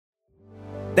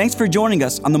Thanks for joining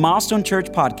us on the Milestone Church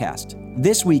podcast.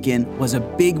 This weekend was a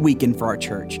big weekend for our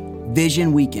church,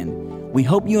 Vision Weekend. We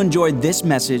hope you enjoyed this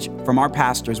message from our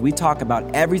pastor as we talk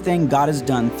about everything God has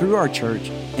done through our church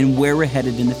and where we're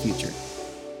headed in the future.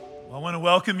 Well, I want to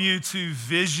welcome you to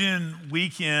Vision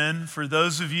Weekend. For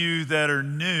those of you that are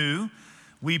new,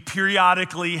 we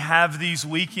periodically have these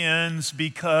weekends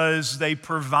because they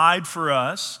provide for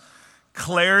us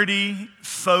clarity,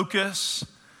 focus,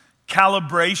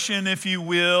 calibration, if you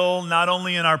will, not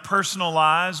only in our personal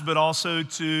lives, but also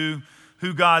to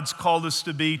who God's called us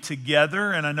to be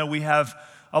together. And I know we have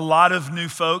a lot of new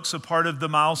folks, a part of the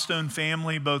Milestone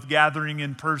family, both gathering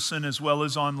in person as well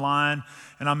as online.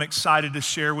 And I'm excited to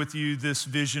share with you this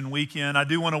Vision Weekend. I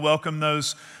do want to welcome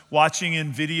those watching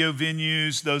in video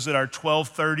venues, those at our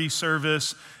 12:30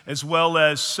 service, as well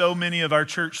as so many of our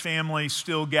church families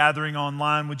still gathering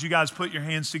online. Would you guys put your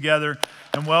hands together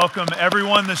and welcome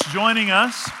everyone that's joining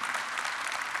us?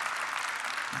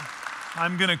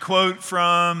 I'm going to quote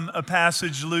from a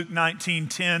passage, Luke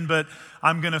 19:10, but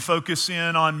I'm going to focus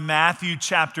in on Matthew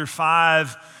chapter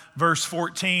 5, verse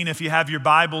 14. If you have your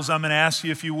Bibles, I'm going to ask you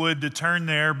if you would to turn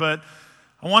there. But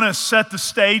I want to set the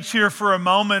stage here for a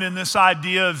moment in this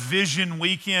idea of Vision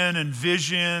Weekend and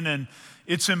vision and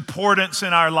its importance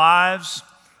in our lives.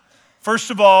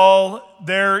 First of all,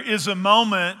 there is a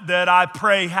moment that I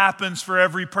pray happens for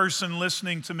every person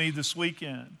listening to me this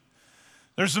weekend.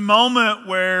 There's a moment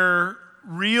where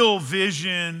real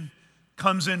vision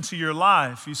comes into your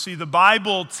life. You see, the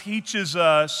Bible teaches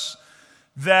us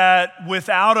that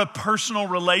without a personal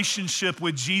relationship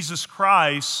with Jesus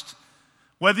Christ,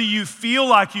 whether you feel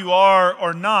like you are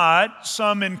or not,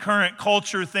 some in current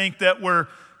culture think that we're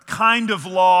kind of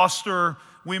lost or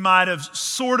we might have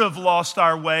sort of lost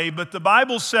our way, but the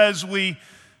Bible says we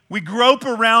grope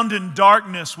around in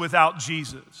darkness without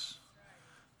Jesus.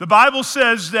 The Bible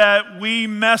says that we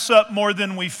mess up more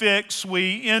than we fix.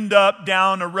 We end up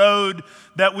down a road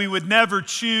that we would never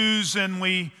choose, and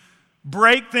we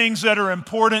break things that are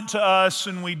important to us,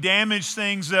 and we damage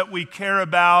things that we care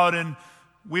about, and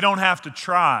we don't have to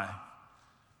try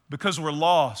because we're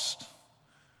lost.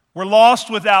 We're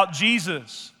lost without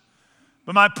Jesus.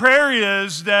 But my prayer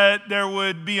is that there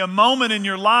would be a moment in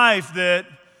your life that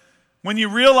when you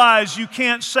realize you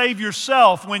can't save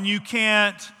yourself, when you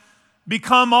can't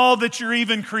become all that you're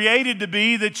even created to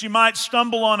be, that you might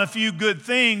stumble on a few good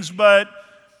things, but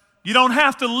you don't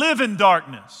have to live in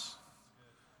darkness.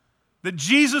 That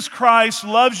Jesus Christ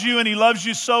loves you, and He loves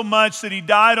you so much that He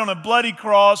died on a bloody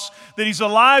cross, that He's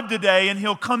alive today, and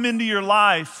He'll come into your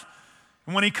life.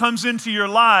 And when He comes into your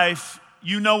life,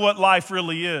 you know what life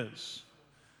really is.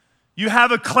 You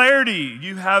have a clarity,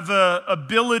 you have an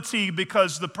ability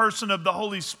because the person of the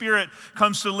Holy Spirit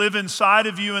comes to live inside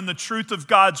of you in the truth of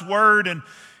God's Word and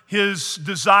His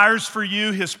desires for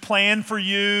you, His plan for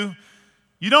you.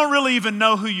 You don't really even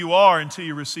know who you are until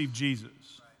you receive Jesus.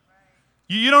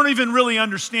 You don't even really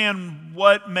understand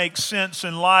what makes sense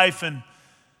in life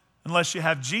unless you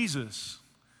have Jesus.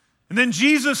 And then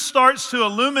Jesus starts to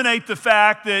illuminate the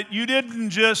fact that you didn't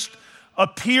just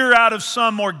appear out of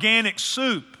some organic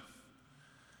soup.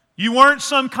 You weren't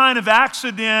some kind of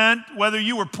accident, whether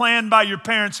you were planned by your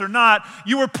parents or not.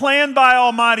 You were planned by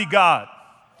Almighty God.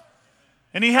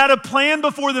 And He had a plan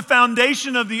before the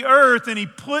foundation of the earth, and He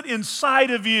put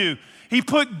inside of you, He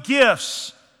put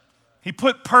gifts, He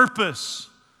put purpose.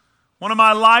 One of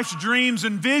my life's dreams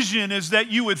and vision is that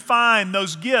you would find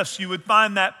those gifts, you would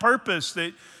find that purpose,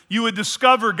 that you would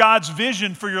discover God's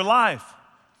vision for your life.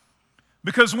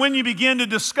 Because when you begin to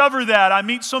discover that, I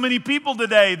meet so many people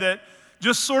today that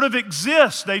just sort of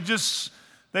exist.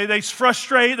 They're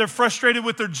frustrated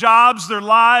with their jobs, their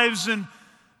lives, and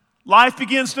life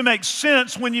begins to make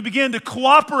sense when you begin to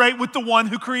cooperate with the one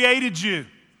who created you,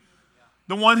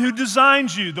 the one who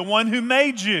designed you, the one who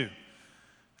made you.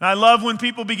 And I love when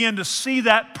people begin to see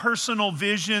that personal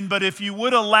vision, but if you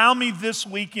would allow me this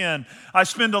weekend, I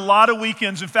spend a lot of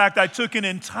weekends. In fact, I took an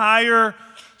entire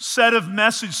set of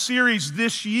message series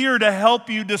this year to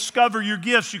help you discover your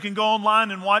gifts. You can go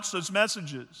online and watch those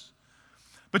messages.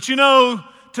 But you know,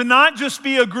 to not just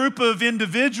be a group of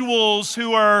individuals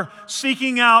who are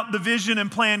seeking out the vision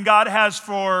and plan God has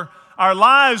for our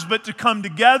lives, but to come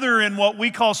together in what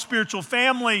we call spiritual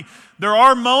family, there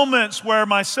are moments where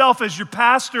myself as your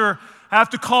pastor have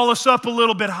to call us up a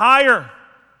little bit higher.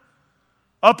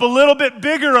 Up a little bit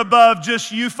bigger above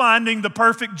just you finding the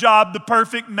perfect job, the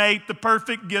perfect mate, the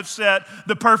perfect gift set,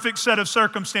 the perfect set of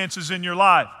circumstances in your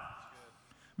life.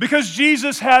 Because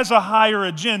Jesus has a higher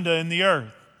agenda in the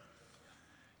earth.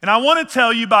 And I want to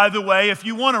tell you, by the way, if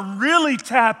you want to really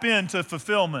tap into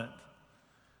fulfillment,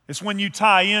 It's when you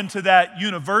tie into that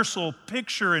universal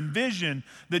picture and vision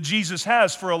that Jesus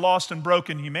has for a lost and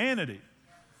broken humanity.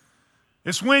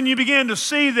 It's when you begin to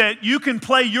see that you can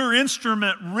play your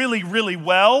instrument really, really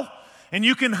well, and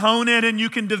you can hone it and you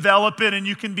can develop it and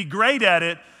you can be great at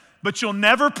it, but you'll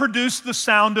never produce the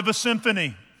sound of a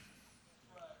symphony.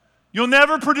 You'll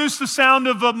never produce the sound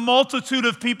of a multitude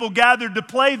of people gathered to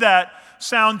play that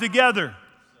sound together.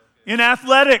 In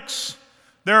athletics,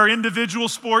 there are individual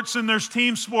sports and there's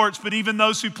team sports, but even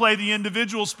those who play the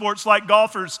individual sports like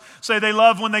golfers say they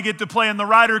love when they get to play in the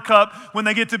Ryder Cup, when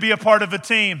they get to be a part of a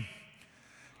team.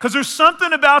 Because there's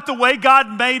something about the way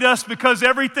God made us, because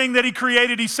everything that He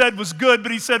created He said was good,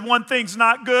 but He said one thing's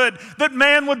not good, that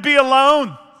man would be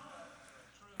alone.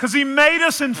 Because He made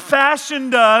us and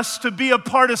fashioned us to be a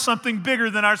part of something bigger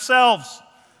than ourselves.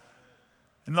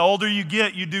 And the older you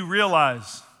get, you do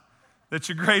realize that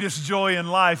your greatest joy in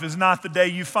life is not the day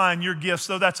you find your gifts,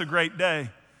 though that's a great day.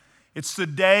 It's the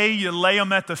day you lay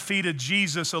them at the feet of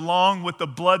Jesus along with the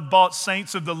blood-bought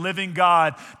saints of the living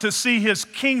God to see His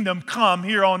kingdom come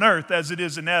here on earth as it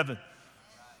is in heaven.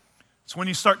 It's when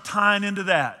you start tying into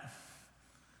that.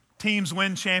 Teams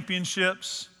win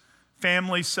championships,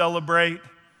 families celebrate,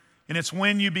 and it's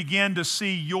when you begin to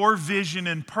see your vision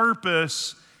and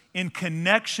purpose in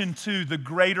connection to the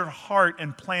greater heart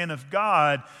and plan of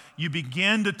God, you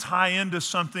begin to tie into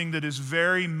something that is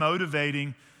very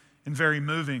motivating and very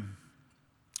moving.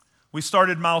 We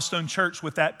started Milestone Church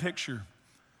with that picture.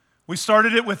 We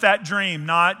started it with that dream,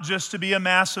 not just to be a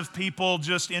mass of people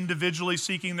just individually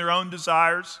seeking their own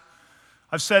desires.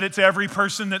 I've said it to every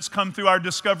person that's come through our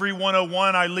Discovery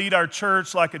 101. I lead our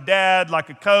church like a dad, like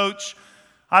a coach.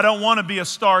 I don't want to be a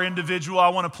star individual. I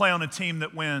want to play on a team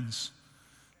that wins.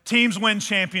 Teams win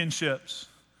championships.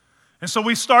 And so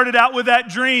we started out with that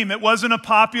dream. It wasn't a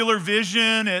popular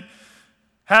vision. It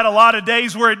had a lot of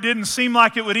days where it didn't seem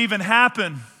like it would even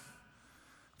happen. In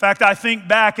fact, I think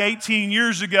back 18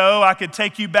 years ago, I could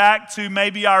take you back to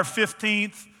maybe our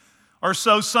 15th or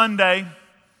so Sunday.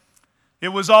 It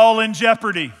was all in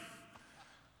jeopardy.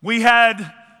 We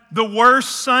had the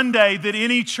worst Sunday that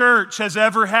any church has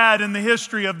ever had in the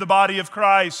history of the body of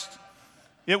Christ.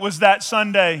 It was that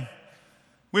Sunday.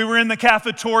 We were in the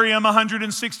cafetorium,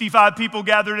 165 people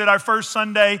gathered at our first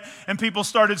Sunday, and people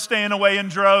started staying away in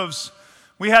droves.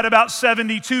 We had about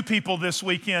 72 people this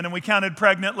weekend, and we counted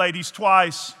pregnant ladies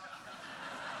twice.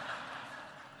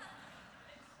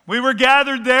 We were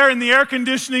gathered there, and the air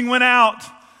conditioning went out.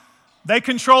 They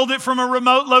controlled it from a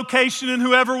remote location, and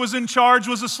whoever was in charge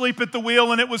was asleep at the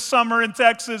wheel, and it was summer in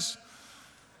Texas.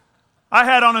 I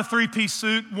had on a three-piece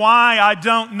suit. Why? I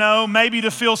don't know. Maybe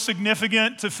to feel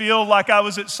significant, to feel like I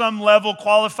was at some level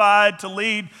qualified to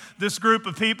lead this group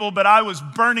of people, but I was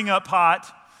burning up hot.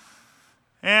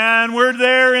 And we're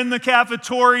there in the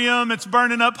cafetorium. It's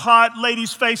burning up hot.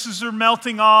 Ladies' faces are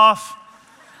melting off.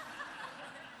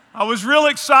 I was real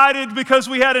excited because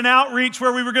we had an outreach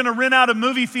where we were going to rent out a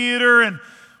movie theater and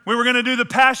we were going to do the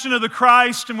Passion of the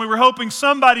Christ, and we were hoping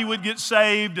somebody would get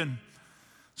saved. And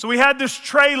so we had this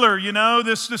trailer,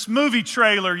 this movie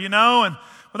trailer, and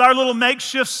with our little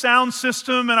makeshift sound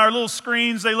system and our little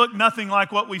screens, they look nothing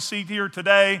like what we see here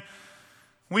today.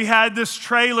 We had this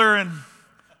trailer, and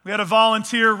we had a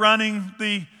volunteer running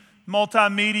the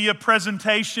multimedia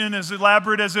presentation, as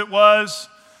elaborate as it was.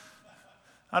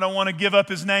 I don't want to give up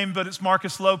his name, but it's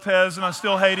Marcus Lopez, and I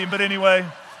still hate him. But anyway,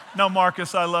 no,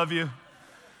 Marcus, I love you.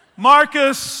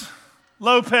 Marcus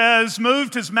Lopez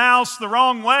moved his mouse the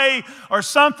wrong way or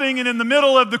something, and in the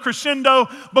middle of the crescendo,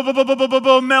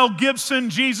 Mel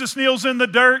Gibson, Jesus kneels in the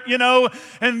dirt,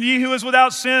 and ye who is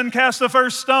without sin cast the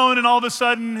first stone, and all of a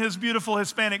sudden his beautiful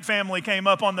Hispanic family came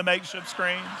up on the makeshift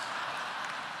screens.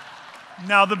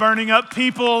 Now the burning up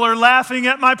people are laughing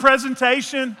at my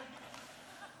presentation.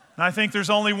 And I think there's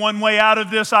only one way out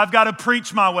of this. I've got to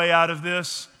preach my way out of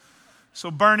this. So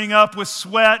burning up with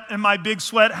sweat and my big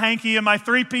sweat hanky and my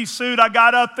three-piece suit, I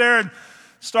got up there and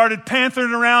started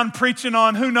panthering around preaching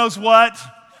on who knows what.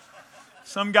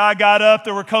 Some guy got up,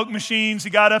 there were Coke machines. He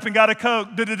got up and got a Coke.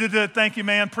 Thank you,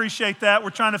 man. Appreciate that.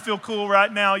 We're trying to feel cool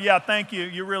right now. Yeah, thank you.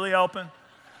 You're really helping.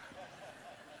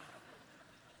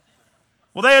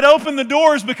 Well, they had opened the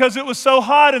doors because it was so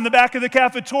hot in the back of the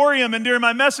cafetorium, and during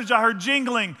my message I heard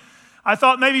jingling. I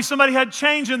thought maybe somebody had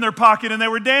change in their pocket and they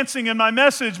were dancing in my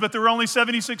message, but there were only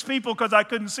 76 people because I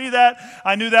couldn't see that.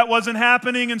 I knew that wasn't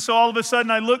happening, and so all of a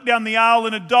sudden I looked down the aisle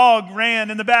and a dog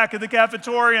ran in the back of the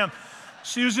cafetorium.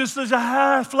 She was just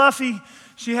fluffy.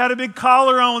 She had a big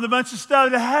collar on with a bunch of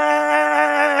stuff,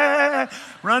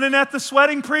 running at the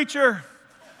sweating preacher.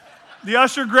 The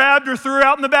usher grabbed her, threw her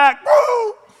out in the back.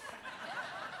 Woo!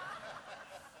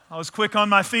 I was quick on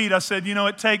my feet. I said,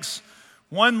 it takes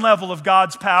one level of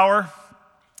God's power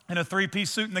in a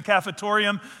three-piece suit in the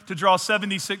cafetorium to draw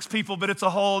 76 people, but it's a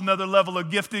whole another level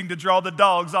of gifting to draw the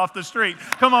dogs off the street.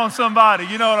 Come on, somebody,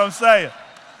 you know what I'm saying.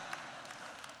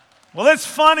 Well, it's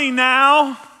funny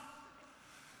now,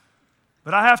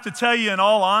 but I have to tell you in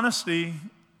all honesty,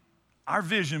 our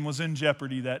vision was in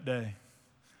jeopardy that day.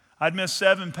 I'd missed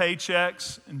 7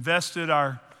 paychecks, invested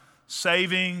our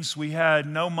savings. We had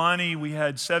no money. We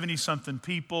had 70-something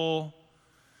people.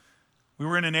 We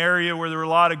were in an area where there were a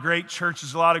lot of great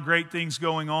churches, a lot of great things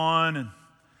going on. And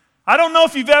I don't know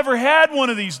if you've ever had one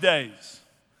of these days,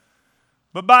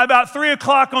 but by about 3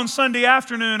 o'clock on Sunday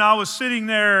afternoon, I was sitting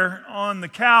there on the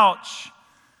couch,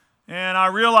 and I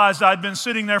realized I'd been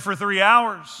sitting there for 3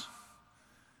 hours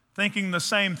thinking the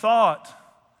same thought.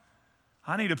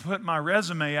 I need to put my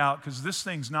resume out because this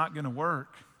thing's not going to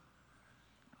work.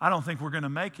 I don't think we're going to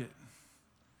make it.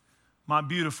 My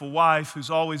beautiful wife, who's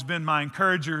always been my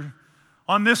encourager,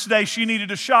 on this day, she needed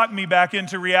to shock me back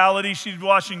into reality. She's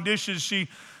washing dishes. She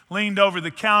leaned over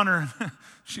the counter. And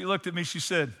she looked at me. She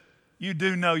said, "You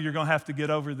do know you're going to have to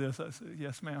get over this." I said,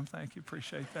 "Yes, ma'am. Thank you.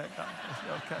 Appreciate that."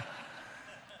 Okay.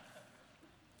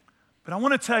 But I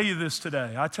want to tell you this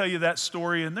today. I tell you that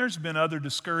story, and there's been other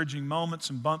discouraging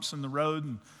moments and bumps in the road,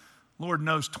 and Lord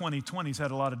knows 2020's had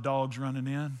a lot of dogs running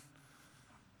in.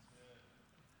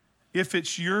 If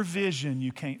it's your vision,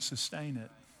 you can't sustain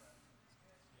it.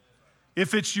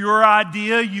 If it's your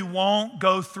idea, you won't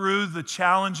go through the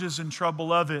challenges and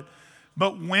trouble of it.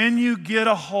 But when you get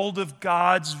a hold of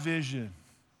God's vision,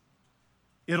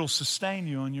 it'll sustain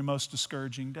you on your most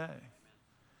discouraging day.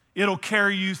 It'll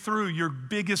carry you through your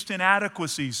biggest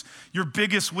inadequacies, your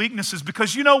biggest weaknesses,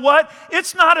 because you know what?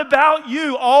 It's not about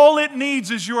you. All it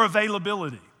needs is your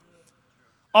availability.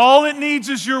 All it needs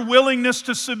is your willingness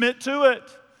to submit to it.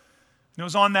 It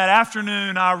was on that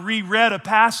afternoon I reread a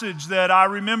passage that I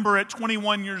remember at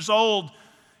 21 years old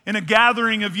in a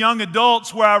gathering of young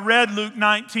adults where I read Luke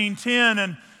 19:10,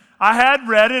 and I had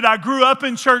read it. I grew up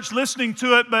in church listening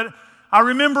to it, but I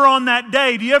remember on that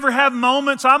day, do you ever have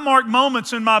moments? I mark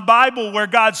moments in my Bible where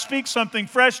God speaks something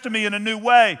fresh to me in a new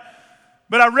way.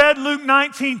 But I read Luke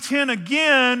 19:10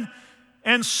 again,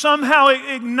 and somehow it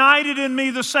ignited in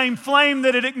me the same flame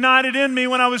that it ignited in me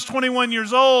when I was 21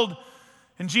 years old.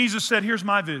 And Jesus said, "Here's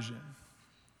my vision.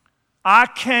 I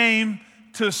came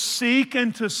to seek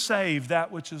and to save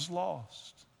that which is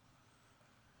lost."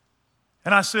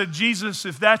 And I said, "Jesus,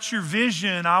 if that's your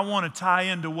vision, I want to tie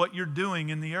into what you're doing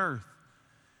in the earth."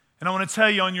 And I want to tell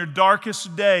you, on your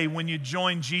darkest day, when you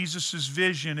join Jesus'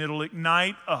 vision, it'll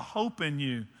ignite a hope in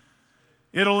you.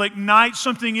 It'll ignite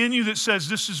something in you that says,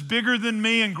 this is bigger than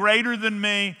me and greater than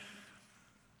me.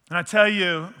 And I tell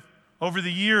you, over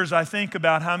the years, I think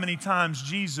about how many times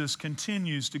Jesus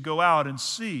continues to go out and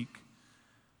seek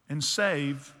and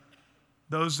save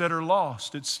those that are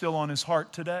lost. It's still on his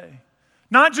heart today.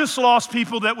 Not just lost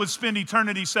people that would spend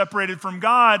eternity separated from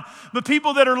God, but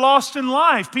people that are lost in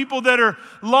life, people that are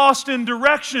lost in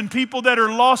direction, people that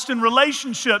are lost in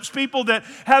relationships, people that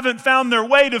haven't found their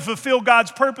way to fulfill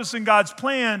God's purpose and God's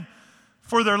plan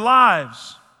for their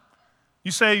lives.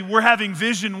 You say, we're having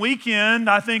Vision Weekend.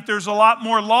 I think there's a lot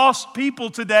more lost people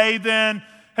today than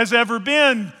has ever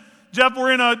been. Jeff,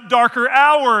 we're in a darker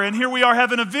hour, and here we are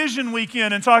having a Vision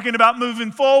Weekend and talking about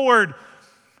moving forward.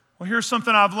 Well, here's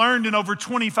something I've learned in over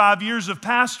 25 years of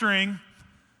pastoring,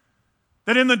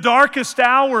 that in the darkest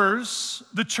hours,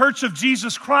 the Church of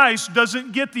Jesus Christ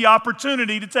doesn't get the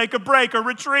opportunity to take a break or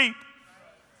retreat.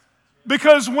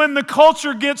 Because when the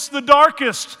culture gets the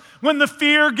darkest, when the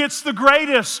fear gets the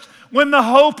greatest, when the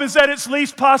hope is at its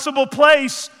least possible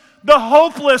place, the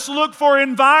hopeless look for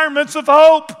environments of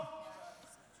hope.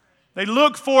 They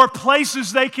look for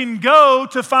places they can go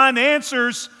to find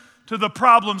answers to the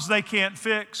problems they can't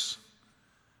fix.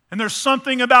 And there's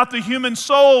something about the human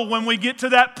soul when we get to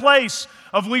that place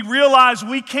of we realize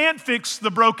we can't fix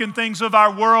the broken things of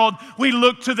our world. We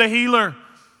look to the healer.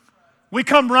 We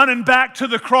come running back to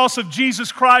the cross of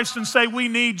Jesus Christ and say, we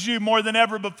need you more than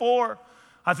ever before.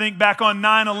 I think back on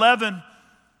 9/11,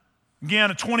 again,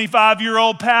 a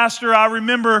 25-year-old pastor, I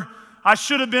remember I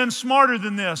should have been smarter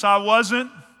than this. I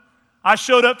wasn't. I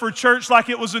showed up for church like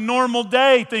it was a normal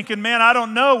day, thinking, man, I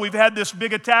don't know. We've had this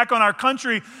big attack on our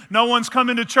country. No one's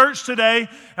coming to church today.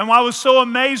 And I was so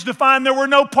amazed to find there were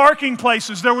no parking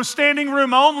places. There was standing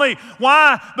room only.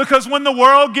 Why? Because when the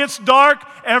world gets dark,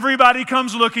 everybody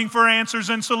comes looking for answers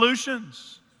and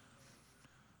solutions.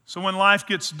 So when life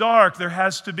gets dark, there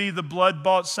has to be the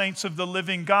blood-bought saints of the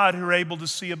living God who are able to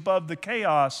see above the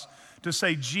chaos, to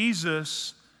say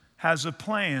Jesus has a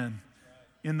plan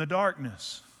in the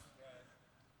darkness.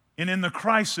 And in the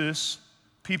crisis,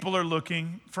 people are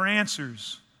looking for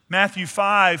answers. Matthew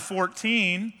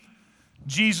 5:14,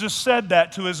 Jesus said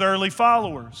that to his early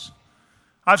followers.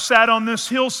 I've sat on this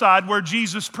hillside where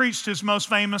Jesus preached his most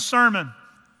famous sermon.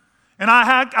 And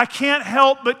I can't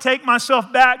help but take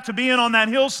myself back to being on that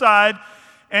hillside,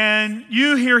 and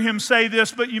you hear him say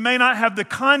this, but you may not have the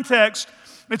context.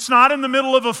 It's not in the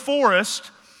middle of a forest.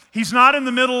 He's not in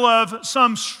the middle of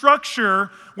some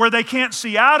structure where they can't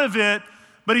see out of it,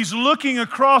 but he's looking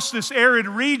across this arid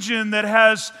region that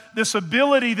has this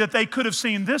ability that they could have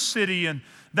seen this city and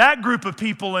that group of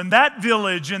people and that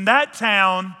village and that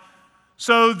town.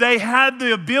 So they had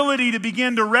the ability to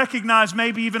begin to recognize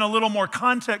maybe even a little more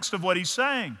context of what he's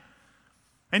saying.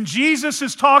 And Jesus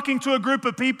is talking to a group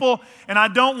of people, and I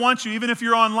don't want you, even if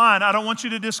you're online, I don't want you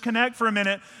to disconnect for a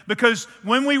minute, because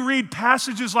when we read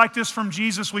passages like this from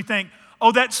Jesus, we think,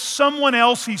 oh, that's someone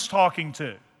else he's talking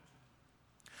to.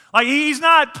 Like, he's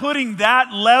not putting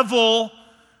that level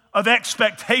of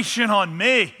expectation on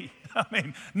me. I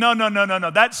mean, no.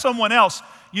 That's someone else.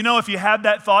 You know, if you have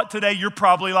that thought today, you're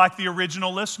probably like the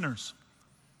original listeners.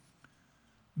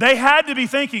 They had to be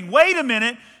thinking, wait a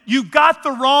minute, you got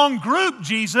the wrong group,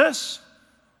 Jesus.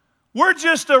 We're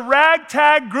just a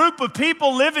ragtag group of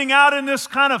people living out in this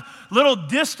kind of little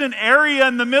distant area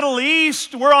in the Middle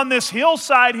East. We're on this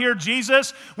hillside here,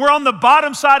 Jesus. We're on the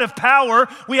bottom side of power.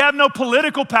 We have no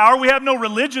political power. We have no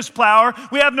religious power.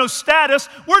 We have no status.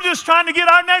 We're just trying to get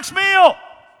our next meal.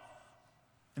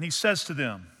 And he says to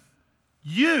them,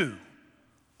 you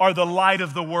are the light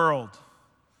of the world.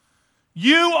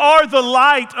 You are the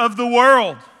light of the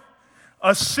world.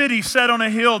 A city set on a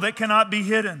hill that cannot be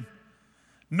hidden.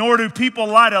 Nor do people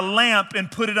light a lamp and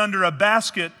put it under a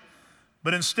basket,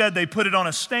 but instead they put it on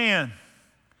a stand.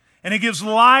 And it gives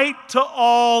light to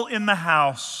all in the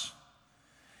house.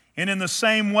 And in the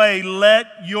same way, let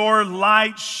your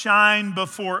light shine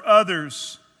before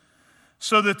others,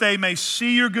 so that they may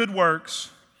see your good works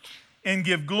and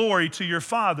give glory to your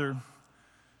Father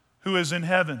who is in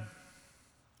heaven.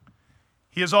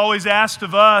 He has always asked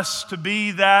of us to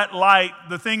be that light.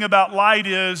 The thing about light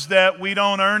is that we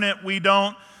don't earn it. We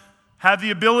don't have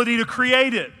the ability to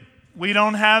create it. We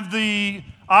don't have the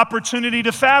opportunity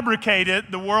to fabricate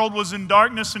it. The world was in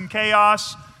darkness and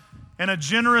chaos, and a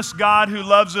generous God who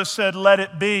loves us said, let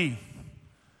it be.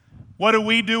 What do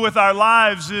we do with our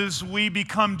lives is we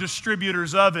become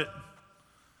distributors of it.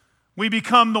 We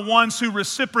become the ones who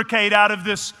reciprocate out of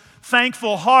this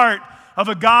thankful heart of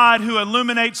a God who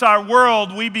illuminates our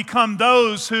world. We become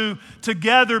those who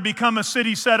together become a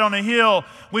city set on a hill.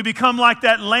 We become like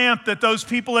that lamp that those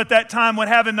people at that time would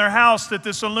have in their house, that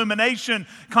this illumination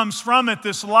comes from it,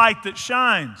 this light that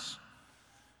shines.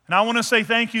 And I want to say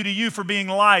thank you to you for being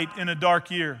light in a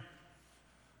dark year.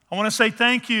 I want to say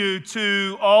thank you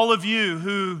to all of you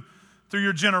who, through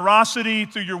your generosity,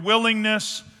 through your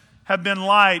willingness, have been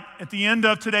light. At the end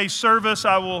of today's service,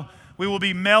 we will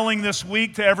be mailing this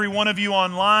week to every one of you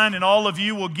online, and all of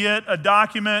you will get a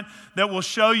document that will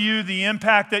show you the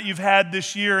impact that you've had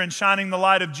this year in shining the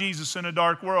light of Jesus in a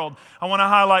dark world. I want to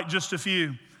highlight just a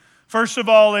few. First of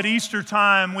all, at Easter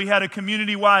time, we had a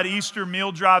community-wide Easter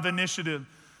meal drive initiative.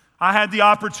 I had the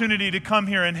opportunity to come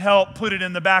here and help put it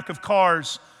in the back of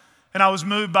cars, and I was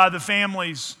moved by the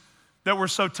families that were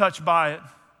so touched by it.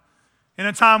 In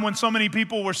a time when so many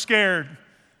people were scared,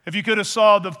 if you could have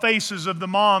saw the faces of the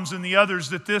moms and the others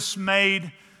that this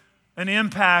made an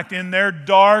impact in their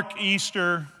dark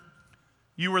Easter,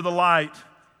 you were the light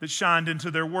that shined into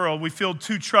their world. We filled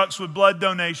 2 trucks with blood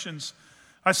donations.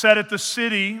 I sat at the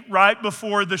city right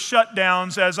before the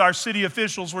shutdowns as our city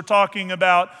officials were talking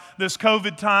about this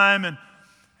COVID time and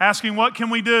asking, what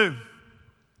can we do?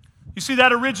 You see,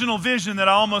 that original vision that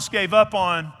I almost gave up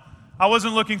on, I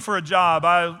wasn't looking for a job.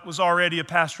 I was already a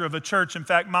pastor of a church. In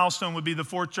fact, Milestone would be the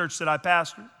 4th church that I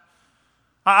pastored.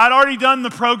 I'd already done the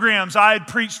programs. I had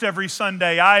preached every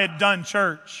Sunday. I had done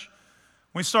church.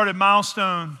 When we started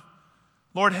Milestone,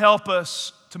 Lord, help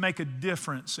us to make a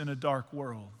difference in a dark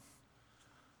world.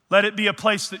 Let it be a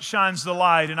place that shines the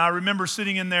light. And I remember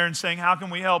sitting in there and saying, how can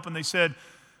we help? And they said,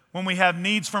 when we have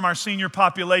needs from our senior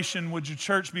population, would your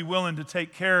church be willing to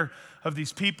take care of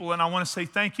these people? And I want to say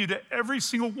thank you to every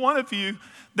single one of you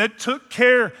that took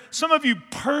care. Some of you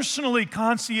personally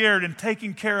concierged and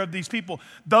taking care of these people.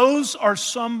 Those are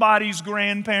somebody's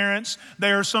grandparents.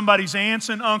 They are somebody's aunts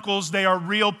and uncles. They are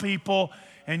real people,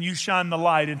 and you shine the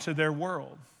light into their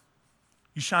world.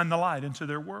 You shine the light into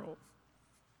their world.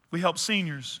 We help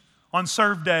seniors on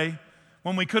Serve Day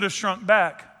when we could have shrunk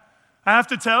back. I have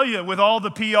to tell you, with all the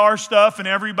PR stuff and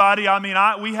everybody,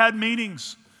 we had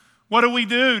meetings What do we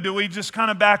do? Do we just kind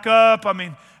of back up? I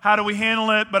mean, how do we handle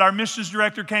it? But our missions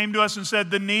director came to us and said,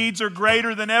 the needs are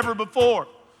greater than ever before.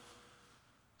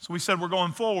 So we said, we're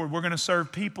going forward. We're going to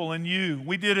serve people and you.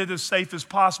 We did it as safe as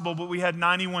possible, but we had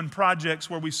 91 projects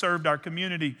where we served our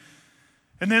community.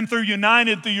 And then through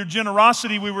United, through your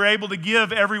generosity, we were able to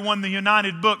give everyone the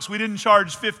United books. We didn't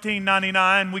charge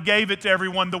 $15.99. We gave it to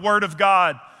everyone, the Word of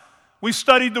God. We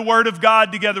studied the Word of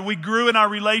God together. We grew in our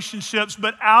relationships.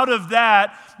 But out of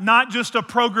that, not just a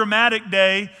programmatic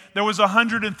day, there was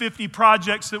 150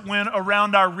 projects that went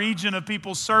around our region of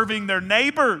people serving their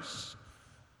neighbors.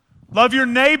 Love your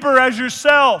neighbor as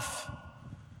yourself.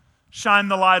 Shine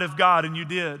the light of God, and you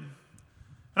did.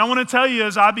 And I want to tell you,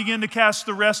 as I begin to cast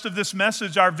the rest of this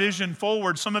message, our vision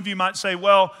forward, some of you might say,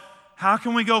 well, how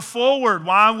can we go forward?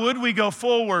 Why would we go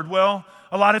forward? Well,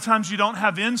 a lot of times you don't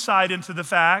have insight into the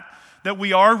fact that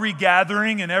we are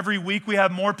regathering, and every week we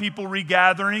have more people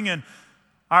regathering, and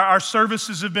our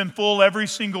services have been full every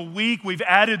single week. We've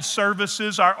added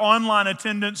services. Our online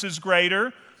attendance is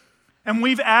greater, and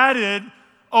we've added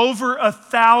over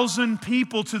 1,000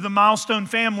 people to the Milestone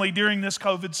family during this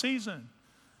COVID season.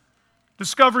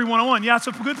 Discovery 101, yeah, it's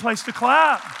a good place to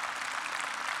clap.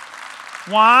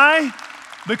 Why?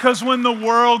 Because when the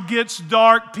world gets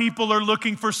dark, people are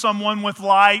looking for someone with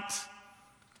light.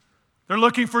 They're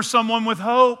looking for someone with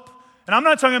hope. And I'm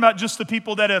not talking about just the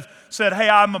people that have said, hey,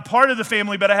 I'm a part of the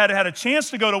family, but I hadn't had a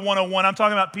chance to go to 101. I'm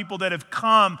talking about people that have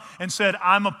come and said,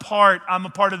 I'm a part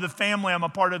of the family, I'm a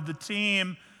part of the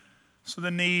team. So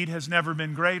the need has never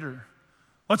been greater.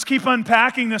 Let's keep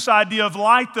unpacking this idea of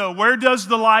light, though. Where does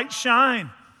the light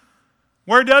shine?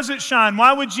 Where does it shine?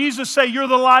 Why would Jesus say you're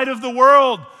the light of the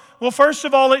world? Well, first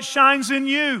of all, it shines in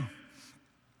you.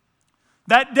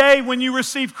 That day when you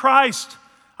received Christ,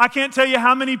 I can't tell you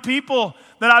how many people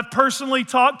that I've personally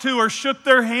talked to or shook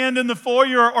their hand in the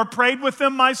foyer or prayed with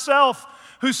them myself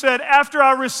who said, after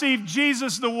I received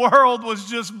Jesus, the world was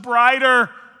just brighter.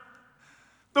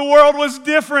 The world was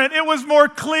different. It was more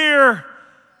clear.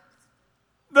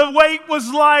 The weight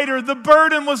was lighter. The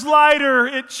burden was lighter.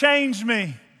 It changed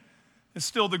me. It's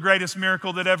still the greatest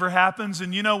miracle that ever happens.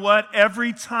 And you know what?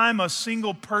 Every time a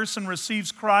single person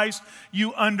receives Christ,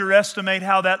 you underestimate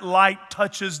how that light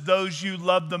touches those you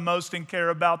love the most and care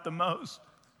about the most.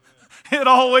 It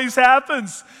always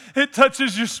happens. It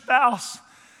touches your spouse.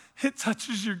 It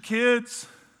touches your kids.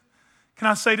 Can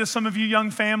I say to some of you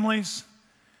young families,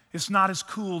 it's not as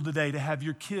cool today to have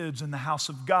your kids in the house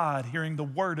of God, hearing the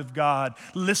Word of God,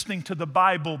 listening to the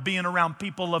Bible, being around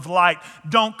people of light.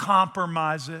 Don't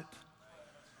compromise it.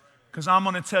 Because I'm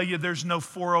going to tell you, there's no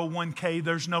 401k,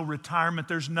 there's no retirement,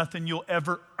 there's nothing you'll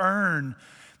ever earn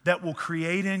that will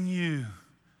create in you.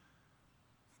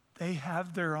 They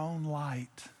have their own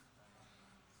light.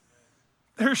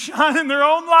 They're shining their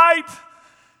own light.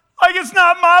 Like it's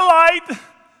not my light.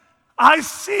 I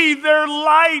see their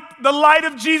light. The light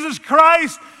of Jesus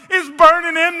Christ is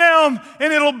burning in them,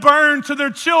 and it'll burn to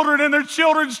their children and their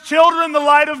children's children. The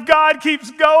light of God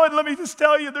keeps going. Let me just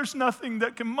tell you, there's nothing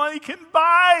that money can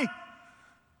buy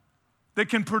that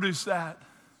can produce that.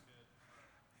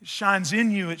 It shines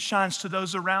in you. It shines to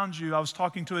those around you. I was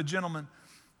talking to a gentleman.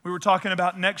 We were talking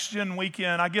about Next Gen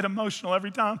Weekend. I get emotional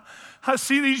every time I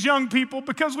see these young people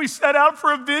because we set out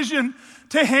for a vision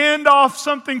to hand off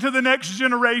something to the next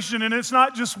generation. And it's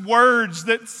not just words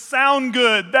that sound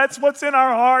good. That's what's in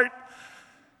our heart.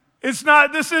 It's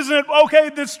not, this isn't, okay,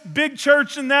 this big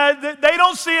church and that. They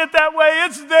don't see it that way.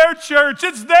 It's their church.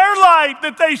 It's their light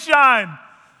that they shine.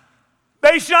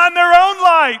 They shine their own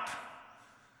light.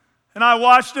 And I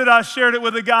watched it. I shared it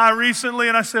with a guy recently,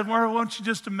 and I said, well, weren't you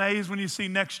just amazed when you see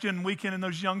Next Gen Weekend and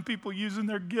those young people using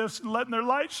their gifts and letting their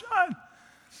light shine?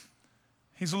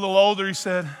 He's a little older. He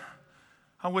said,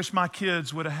 I wish my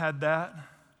kids would have had that.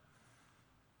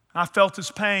 I felt his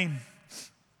pain.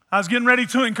 I was getting ready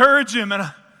to encourage him,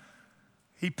 and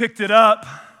he picked it up.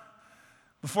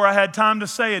 Before I had time to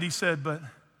say it, he said, but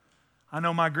I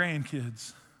know my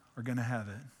grandkids are going to have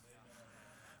it.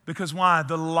 Because why?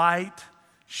 The light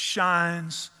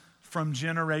shines from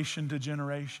generation to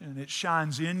generation. It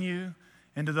shines in you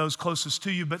and to those closest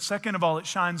to you. But second of all, it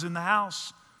shines in the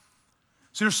house.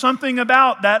 So there's something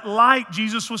about that light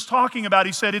Jesus was talking about.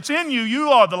 He said, it's in you. You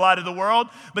are the light of the world.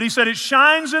 But he said, it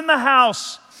shines in the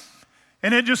house.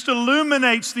 And it just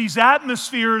illuminates these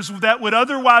atmospheres that would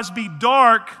otherwise be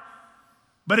dark.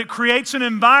 But it creates an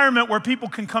environment where people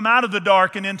can come out of the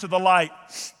dark and into the light.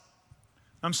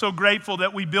 I'm so grateful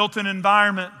that we built an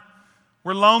environment.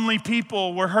 We're lonely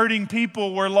people, we're hurting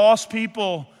people, we're lost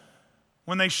people.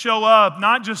 When they show up,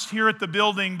 not just here at the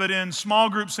building, but in small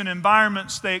groups and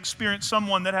environments, they experience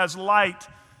someone that has light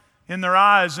in their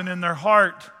eyes and in their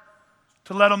heart.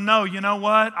 to let them know, you know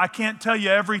what? I can't tell you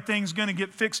everything's going to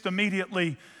get fixed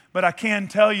immediately, but I can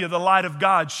tell you the light of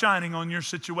God shining on your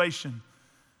situation.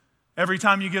 Every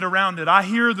time you get around it, I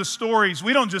hear the stories.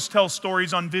 We don't just tell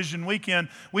stories on Vision Weekend.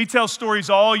 We tell stories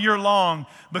all year long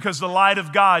because the light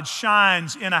of God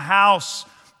shines in a house,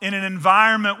 in an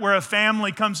environment where a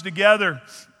family comes together.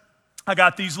 I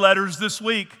got these letters this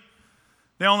week.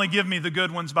 They only give me the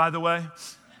good ones, by the way.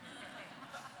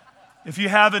 If you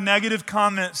have a negative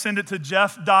comment, send it to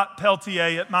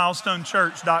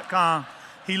jeff.peltier@milestonechurch.com.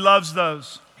 He loves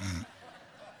those.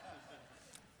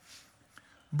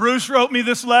 Bruce wrote me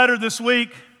this letter this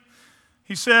week.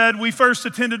 He said, we first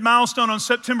attended Milestone on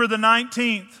September the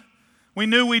 19th. We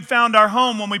knew we'd found our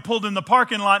home when we pulled in the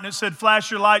parking lot and it said, flash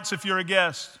your lights if you're a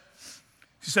guest.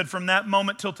 He said, from that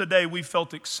moment till today, we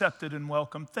felt accepted and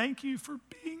welcome. Thank you for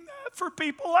being that for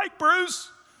people like Bruce.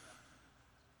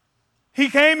 He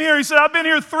came here, he said, I've been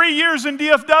here 3 years in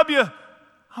DFW.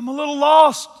 I'm a little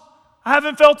lost. I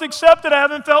haven't felt accepted. I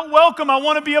haven't felt welcome. I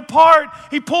want to be a part.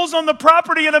 He pulls on the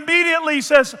property and immediately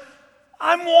says,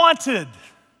 I'm wanted.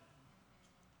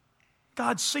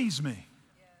 God sees me.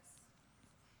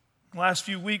 The last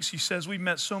few weeks, he says, we've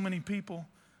met so many people.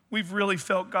 We've really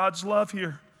felt God's love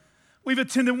here. We've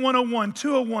attended 101,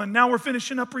 201. Now we're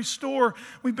finishing up Restore.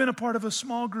 We've been a part of a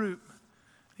small group.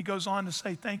 He goes on to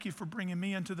say, thank you for bringing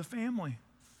me into the family.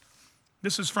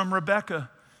 This is from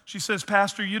Rebecca. She says,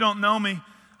 Pastor, you don't know me.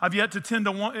 I've yet to attend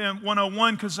to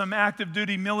 101 because I'm active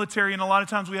duty military, and a lot of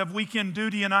times we have weekend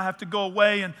duty and I have to go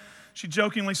away. And she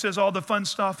jokingly says all the fun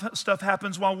stuff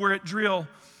happens while we're at drill.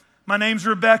 My name's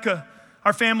Rebecca.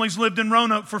 Our family's lived in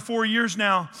Roanoke for 4 years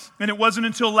now, and it wasn't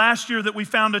until last year that we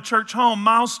found a church home,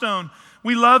 Milestone.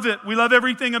 We love it. We love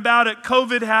everything about it.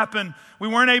 COVID happened. We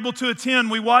weren't able to attend.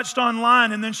 We watched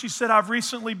online, and then she said, I've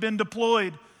recently been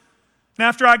deployed. And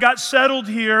after I got settled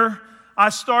here, I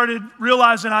started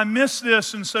realizing I missed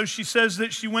this, and so she says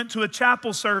that she went to a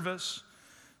chapel service.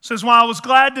 Says, while I was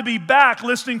glad to be back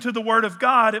listening to the Word of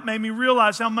God, it made me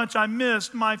realize how much I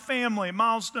missed my family,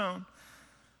 Milestone.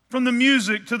 From the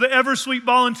music to the ever-sweet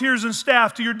volunteers and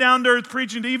staff to your down-to-earth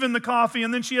preaching to even the coffee.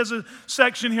 And then she has a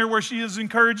section here where she is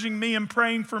encouraging me and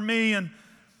praying for me. And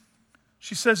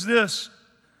she says this,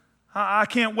 I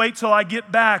can't wait till I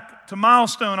get back to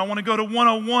Milestone. I want to go to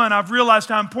 101. I've realized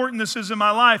how important this is in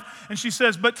my life. And she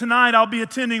says, but tonight I'll be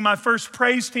attending my first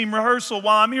praise team rehearsal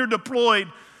while I'm here deployed.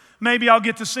 Maybe I'll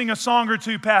get to sing a song or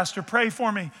two, Pastor. Pray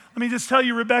for me. Let me just tell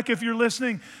you, Rebecca, if you're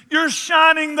listening, you're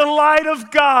shining the light of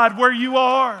God where you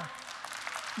are.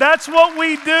 That's what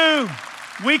we do.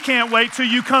 We can't wait till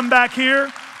you come back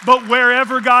here, but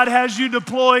wherever God has you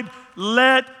deployed,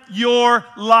 let your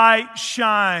light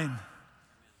shine.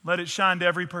 Let it shine to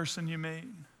every person you meet.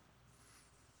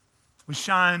 We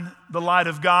shine the light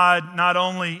of God not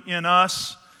only in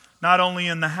us, not only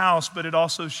in the house, but it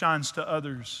also shines to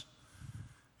others.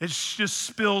 It just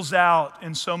spills out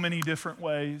in so many different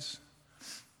ways.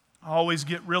 I always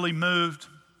get really moved.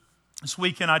 This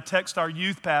weekend I text our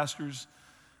youth pastors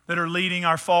that are leading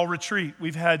our fall retreat.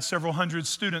 We've had several hundred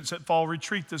students at fall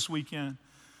retreat this weekend.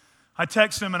 I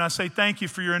text them and I say, thank you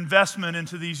for your investment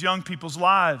into these young people's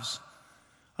lives.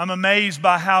 I'm amazed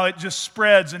by how it just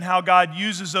spreads and how God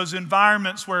uses those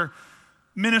environments where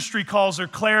ministry calls are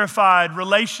clarified,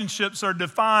 relationships are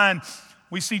defined.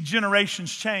 We see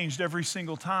generations changed every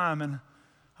single time, and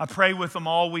I pray with them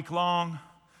all week long.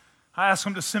 I ask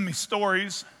them to send me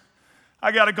stories.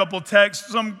 I got a couple of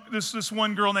texts. This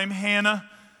one girl named Hannah,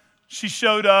 she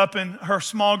showed up, and her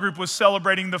small group was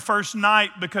celebrating the first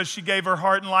night because she gave her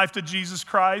heart and life to Jesus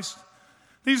Christ.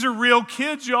 These are real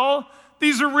kids, y'all.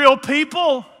 These are real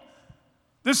people.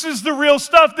 This is the real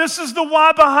stuff. This is the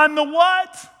why behind the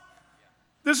what.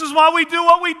 This is why we do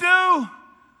what we do.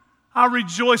 I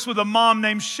rejoice with a mom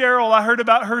named Cheryl. I heard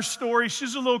about her story.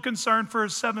 She's a little concerned for her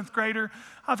 7th grader.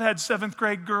 I've had 7th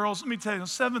grade girls. Let me tell you,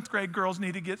 7th grade girls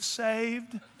need to get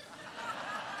saved.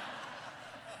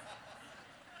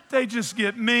 They just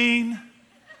get mean.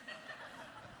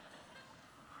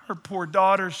 Her poor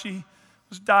daughter, she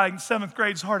was diagnosed, 7th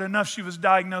grade's hard enough. She was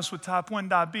diagnosed with type 1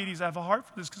 diabetes. I have a heart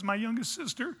for this because my youngest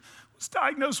sister was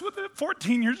diagnosed with it at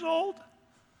 14 years old.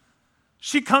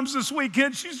 She comes this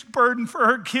weekend, she's burdened for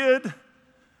her kid.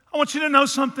 I want you to know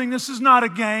something, this is not a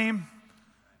game.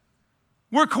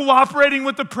 We're cooperating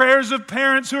with the prayers of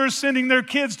parents who are sending their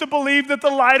kids to believe that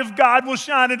the light of God will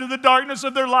shine into the darkness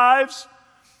of their lives.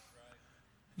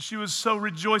 And she was so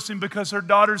rejoicing because her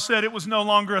daughter said it was no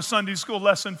longer a Sunday school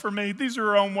lesson for me. These are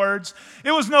her own words.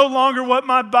 It was no longer what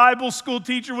my Bible school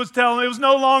teacher was telling me. It was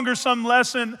no longer some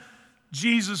lesson.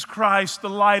 Jesus Christ, the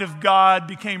light of God,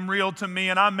 became real to me,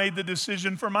 and I made the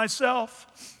decision for myself.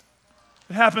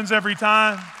 It happens every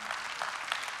time.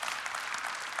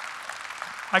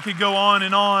 I could go on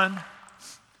and on,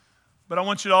 but I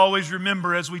want you to always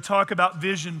remember as we talk about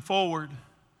vision forward,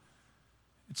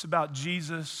 it's about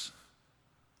Jesus.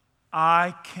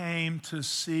 I came to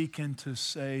seek and to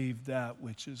save that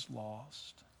which is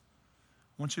lost.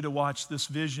 I want you to watch this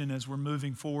vision as we're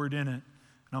moving forward in it, and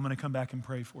I'm going to come back and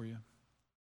pray for you.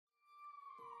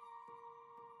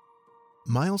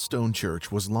 Milestone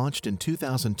Church was launched in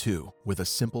 2002 with a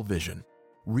simple vision: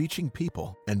 reaching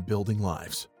people and building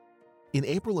lives. In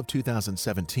April of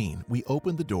 2017, we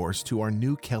opened the doors to our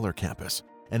new Keller campus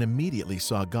and immediately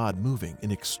saw God moving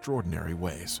in extraordinary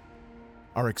ways.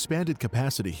 Our expanded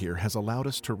capacity here has allowed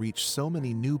us to reach so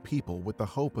many new people with the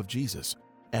hope of Jesus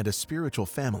and a spiritual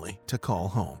family to call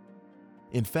home.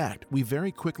 In fact, we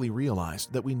very quickly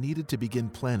realized that we needed to begin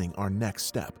planning our next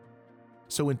step.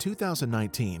 So in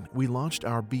 2019, we launched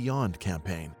our Beyond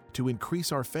campaign to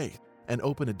increase our faith and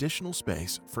open additional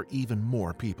space for even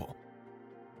more people.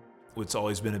 It's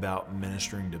always been about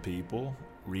ministering to people,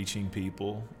 reaching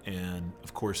people, and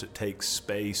of course it takes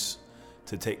space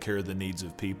to take care of the needs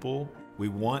of people. We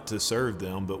want to serve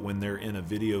them, but when they're in a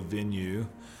video venue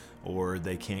or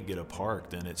they can't get a park,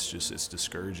 then it's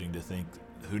discouraging to think,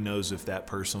 who knows if that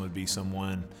person would be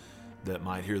someone that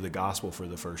might hear the gospel for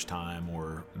the first time,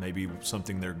 or maybe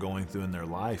something they're going through in their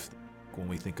life. When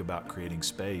we think about creating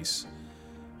space,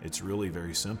 it's really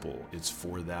very simple. It's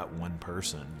for that one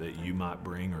person that you might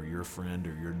bring, or your friend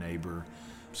or your neighbor.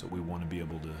 So we want to be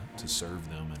able to serve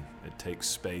them, and it takes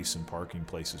space and parking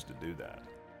places to do that.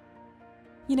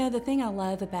 You know, the thing I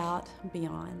love about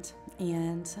Beyond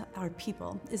and our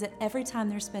people is that every time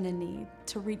there's been a need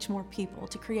to reach more people,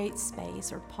 to create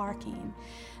space or parking,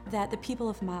 that the people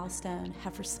of Milestone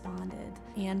have responded.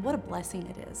 And what a blessing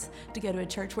it is to go to a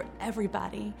church where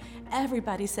everybody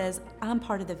says, I'm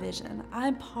part of the vision.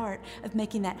 I'm part of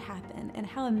making that happen. And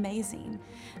how amazing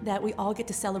that we all get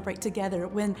to celebrate together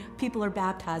when people are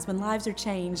baptized, when lives are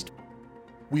changed.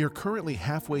 We are currently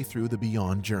halfway through the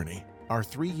Beyond journey, our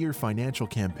 3-year financial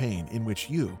campaign in which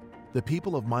you, the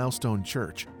people of Milestone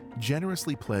Church,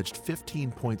 generously pledged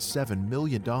 $15.7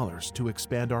 million to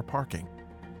expand our parking,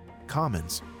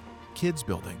 commons, kids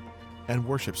building, and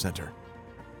worship center.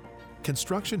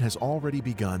 Construction has already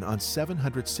begun on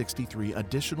 763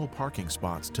 additional parking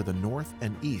spots to the north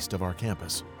and east of our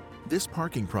campus. This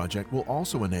parking project will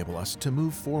also enable us to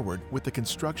move forward with the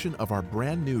construction of our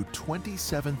brand new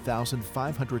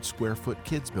 27,500 square foot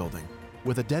kids building,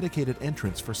 with a dedicated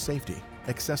entrance for safety,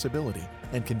 accessibility,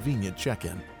 and convenient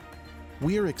check-in.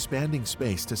 We are expanding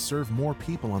space to serve more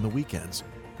people on the weekends,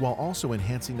 while also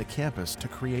enhancing the campus to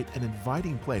create an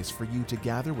inviting place for you to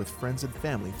gather with friends and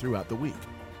family throughout the week.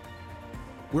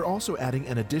 We're also adding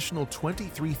an additional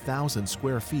 23,000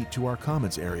 square feet to our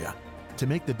commons area to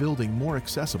make the building more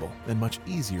accessible and much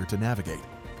easier to navigate.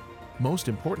 Most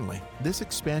importantly, this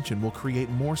expansion will create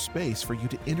more space for you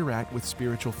to interact with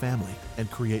spiritual family and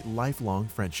create lifelong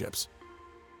friendships.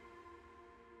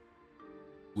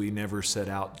 We never set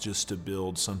out just to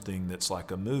build something that's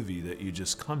like a movie that you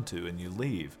just come to and you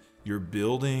leave. You're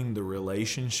building the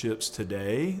relationships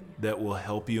today that will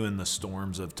help you in the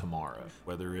storms of tomorrow.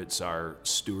 Whether it's our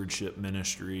stewardship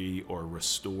ministry or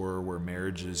Restore, where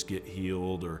marriages get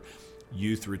healed, or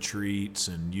youth retreats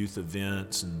and youth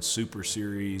events and super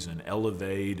series and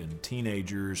Elevate and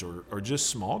teenagers, or just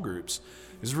small groups.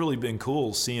 It's really been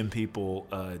cool seeing people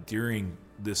during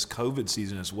this COVID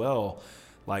season as well,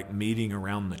 like meeting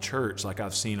around the church. Like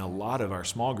I've seen a lot of our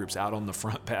small groups out on the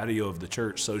front patio of the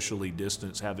church, socially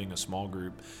distanced, having a small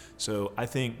group. So I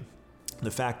think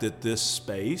the fact that this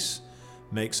space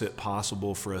makes it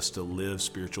possible for us to live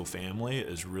spiritual family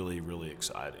is really, really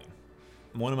exciting.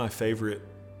 One of my favorite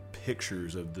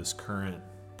pictures of this current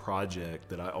project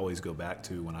that I always go back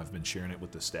to when I've been sharing it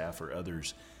with the staff or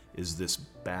others is this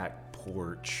back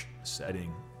porch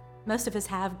setting. Most of us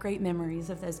have great memories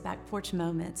of those back porch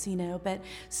moments, you know, but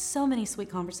so many sweet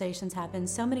conversations happen,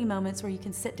 so many moments where you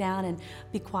can sit down and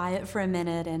be quiet for a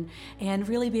minute and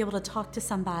really be able to talk to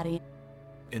somebody.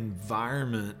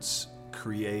 Environments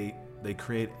create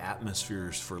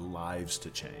atmospheres for lives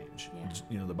to change. Yeah.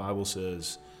 You know, the Bible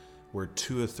says, where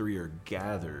 2 or 3 are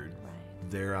gathered,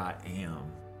 there I am.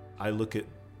 I look at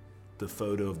the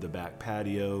photo of the back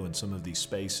patio and some of these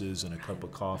spaces and a cup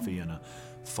of coffee and a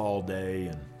fall day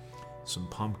and some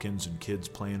pumpkins and kids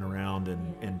playing around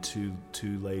and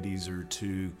two ladies or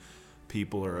 2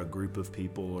 people or a group of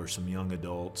people or some young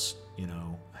adults, you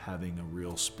know, having a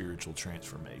real spiritual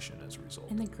transformation as a result.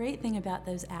 And the great thing about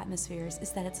those atmospheres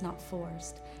is that it's not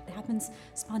forced. It happens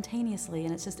spontaneously,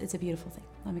 and it's a beautiful thing.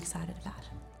 I'm excited about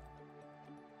it.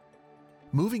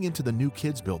 Moving into the new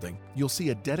kids building, you'll see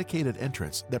a dedicated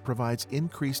entrance that provides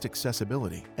increased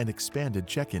accessibility and expanded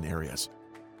check-in areas.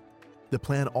 The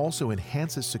plan also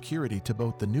enhances security to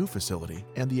both the new facility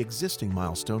and the existing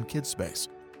Milestone Kids space,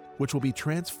 which will be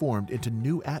transformed into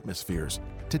new atmospheres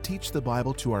to teach the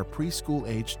Bible to our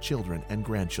preschool-aged children and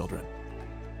grandchildren.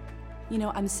 You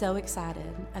know, I'm so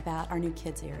excited about our new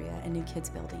kids area and new kids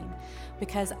building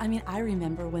because, I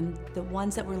remember when the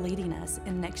ones that were leading us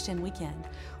in Next Gen Weekend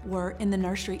were in the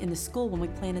nursery in the school when we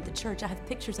planted the church. I have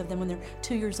pictures of them when they're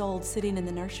 2 years old sitting in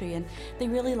the nursery, and they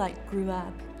really grew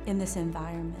up in this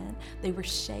environment. They were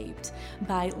shaped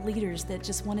by leaders that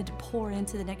just wanted to pour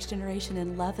into the next generation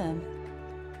and love them.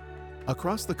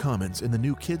 Across the commons in the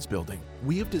new kids building,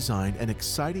 we have designed an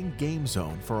exciting game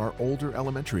zone for our older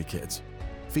elementary kids,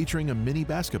 featuring a mini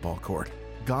basketball court,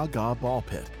 Gaga ball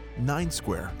pit, 9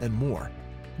 square, and more.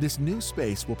 This new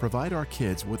space will provide our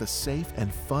kids with a safe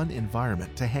and fun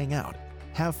environment to hang out,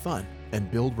 have fun,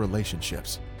 and build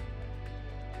relationships.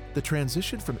 The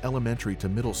transition from elementary to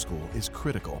middle school is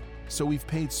critical, so we've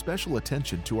paid special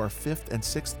attention to our 5th and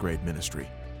 6th grade ministry,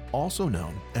 also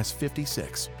known as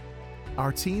 56.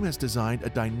 Our team has designed a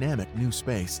dynamic new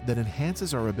space that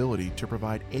enhances our ability to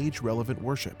provide age-relevant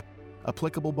worship,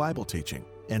 applicable Bible teaching,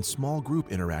 and small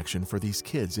group interaction for these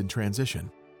kids in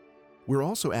transition. We're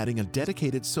also adding a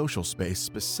dedicated social space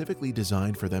specifically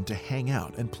designed for them to hang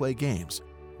out and play games,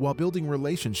 while building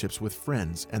relationships with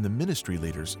friends and the ministry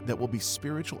leaders that will be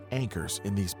spiritual anchors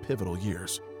in these pivotal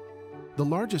years. The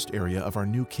largest area of our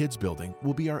new kids building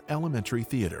will be our elementary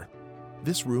theater.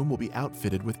 This room will be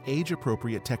outfitted with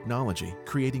age-appropriate technology,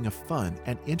 creating a fun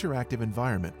and interactive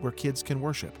environment where kids can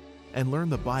worship and learn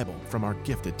the Bible from our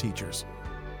gifted teachers.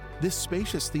 This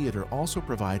spacious theater also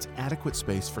provides adequate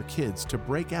space for kids to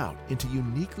break out into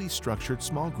uniquely structured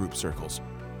small group circles,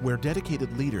 where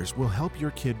dedicated leaders will help your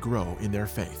kid grow in their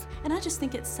faith. And I just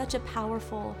think it's such a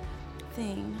powerful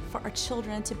thing for our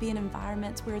children to be in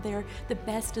environments where the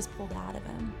best is pulled out of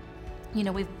them. You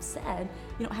know, we've said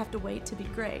you don't have to wait to be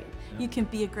great. Yeah. You can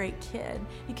be a great kid.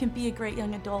 You can be a great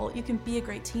young adult. You can be a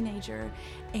great teenager.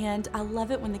 And I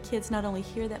love it when the kids not only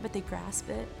hear that, but they grasp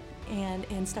it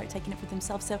and start taking it for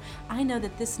themselves. So I know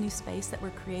that this new space that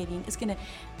we're creating is going to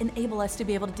enable us to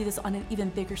be able to do this on an even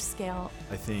bigger scale.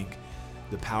 I think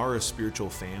the power of spiritual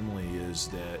family is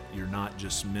that you're not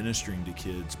just ministering to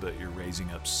kids, but you're raising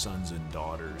up sons and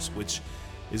daughters, which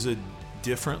is a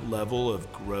different level of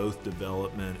growth,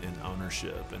 development, and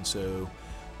ownership. And so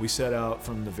we set out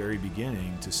from the very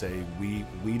beginning to say we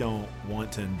don't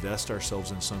want to invest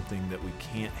ourselves in something that we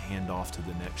can't hand off to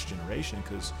the next generation,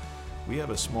 because we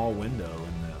have a small window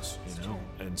in this, you know.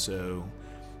 And so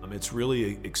it's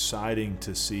really exciting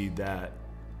to see that,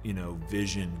 you know,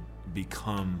 vision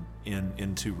become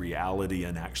into reality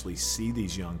and actually see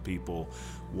these young people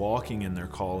walking in their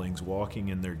callings, walking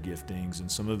in their giftings,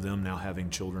 and some of them now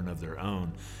having children of their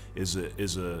own it's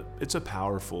a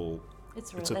powerful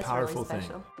thing.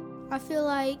 I feel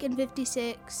like in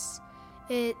 56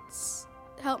 it's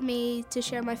helped me to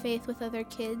share my faith with other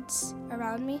kids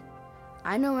around me.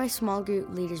 I know my small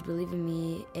group leaders believe in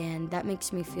me, and that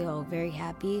makes me feel very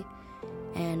happy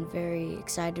and very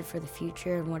excited for the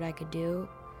future and what I could do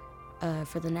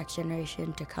for the next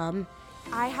generation to come.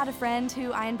 I had a friend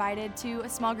who I invited to a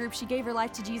small group. She gave her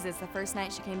life to Jesus the first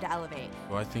night she came to Elevate.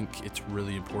 Well, I think it's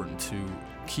really important to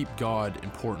keep God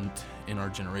important in our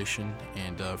generation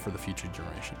and for the future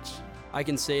generations. I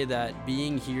can say that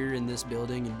being here in this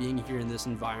building and being here in this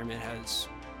environment has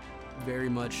very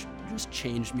much just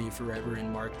changed me forever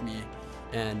and marked me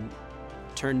and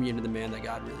turned me into the man that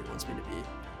God really wants me to be.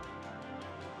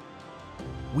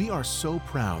 We are so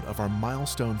proud of our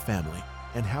Milestone family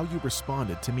and how you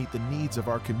responded to meet the needs of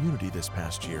our community this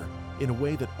past year in a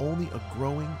way that only a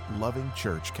growing, loving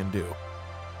church can do.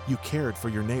 You cared for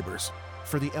your neighbors,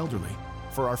 for the elderly,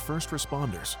 for our first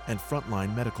responders and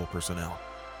frontline medical personnel.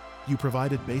 You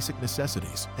provided basic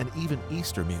necessities and even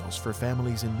Easter meals for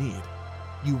families in need.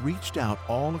 You reached out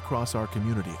all across our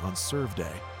community on Serve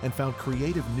Day and found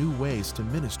creative new ways to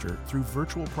minister through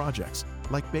virtual projects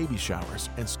like baby showers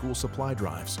and school supply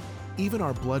drives. Even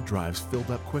our blood drives filled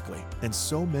up quickly, and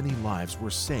so many lives were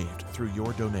saved through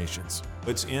your donations.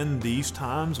 It's in these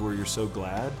times where you're so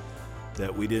glad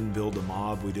that we didn't build a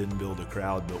mob, we didn't build a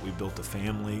crowd, but we built a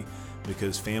family,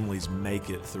 because families make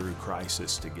it through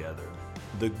crisis together.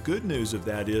 The good news of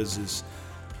that is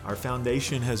our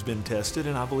foundation has been tested,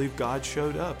 and I believe God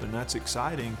showed up, and that's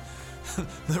exciting.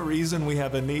 The reason we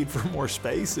have a need for more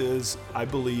space is, I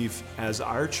believe, as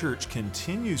our church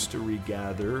continues to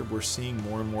regather, we're seeing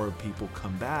more and more people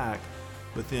come back,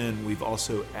 But then we've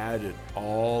also added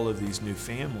all of these new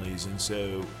families. And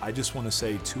so I just want to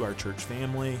say to our church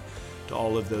family, to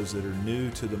all of those that are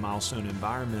new to the Milestone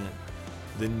environment,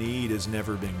 the need has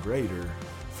never been greater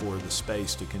for the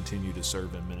space to continue to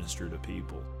serve and minister to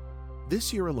people.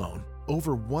 This year alone,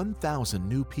 over 1,000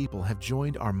 new people have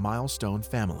joined our Milestone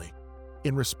family.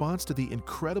 In response to the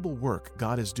incredible work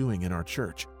God is doing in our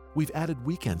church, we've added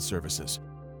weekend services,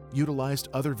 utilized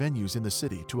other venues in the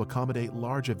city to accommodate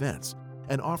large events,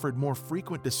 and offered more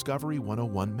frequent Discovery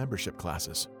 101 membership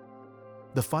classes.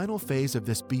 The final phase of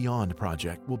this Beyond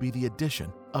project will be the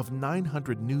addition of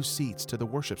 900 new seats to the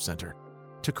worship center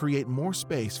to create more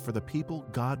space for the people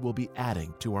God will be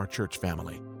adding to our church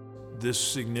family. This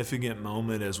significant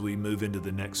moment as we move into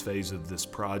the next phase of this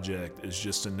project is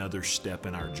just another step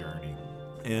in our journey.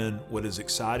 And what is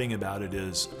exciting about it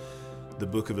is the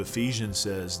book of Ephesians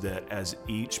says that as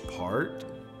each part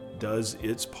does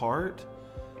its part,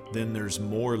 then there's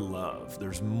more love.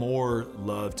 There's more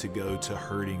love to go to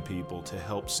hurting people, to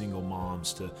help single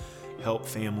moms, to help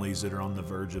families that are on the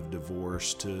verge of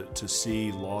divorce, to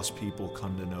see lost people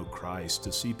come to know Christ,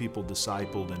 to see people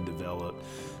discipled and developed,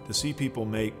 to see people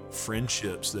make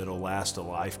friendships that'll last a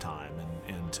lifetime,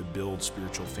 and to build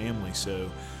spiritual family.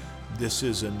 So this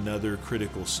is another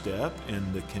critical step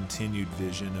in the continued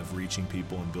vision of reaching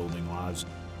people and building lives.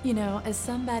 You know, as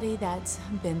somebody that's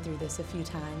been through this a few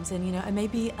times, and I may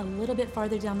be a little bit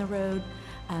farther down the road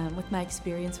with my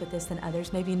experience with this than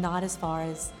others, maybe not as far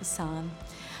as some.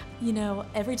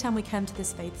 Every time we come to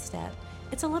this faith step,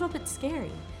 it's a little bit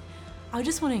scary. I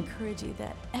just want to encourage you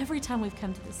that every time we've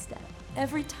come to this step,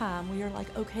 every time we are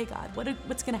like, okay, God,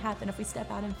 what's going to happen if we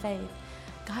step out in faith?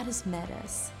 God has met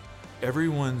us.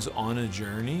 Everyone's on a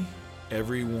journey.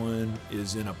 Everyone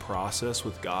is in a process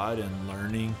with God and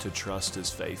learning to trust His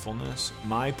faithfulness.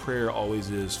 My prayer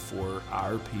always is for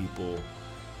our people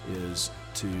is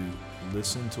to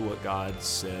listen to what God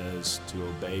says, to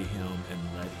obey Him, and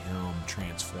let Him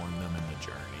transform them in the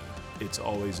journey. It's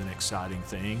always an exciting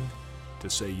thing to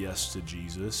say yes to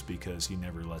Jesus because He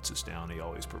never lets us down. He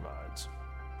always provides.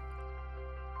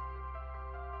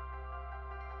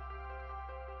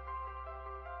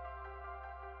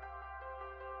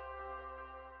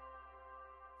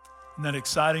 Isn't that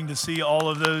exciting to see all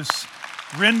of those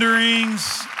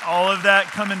renderings, all of that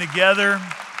coming together?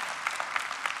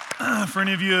 For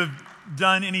any of you who have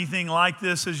done anything like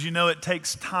this, as you know, it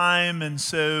takes time, and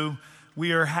so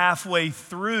we are halfway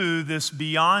through this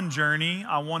Beyond journey.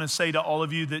 I want to say to all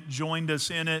of you that joined us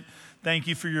in it, thank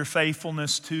you for your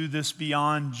faithfulness to this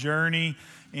Beyond journey,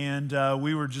 and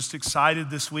we were just excited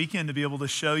this weekend to be able to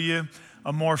show you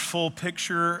a more full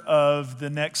picture of the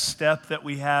next step that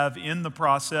we have in the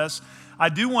process. I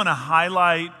do want to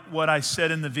highlight what I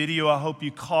said in the video. I hope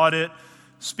you caught it.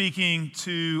 Speaking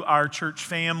to our church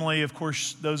family, of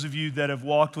course, those of you that have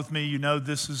walked with me, you know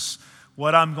this is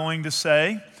what I'm going to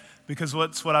say because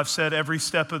it's what I've said every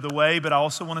step of the way. But I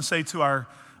also want to say to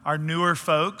our newer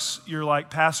folks, you're like,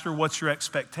 Pastor, what's your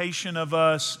expectation of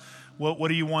us? What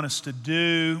do you want us to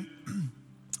do?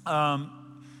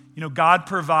 God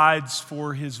provides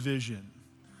for His vision.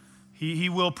 He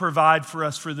will provide for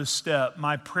us for this step.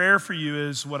 My prayer for you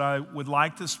is what I would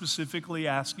like to specifically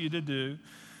ask you to do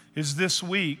is this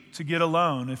week to get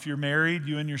alone. If you're married,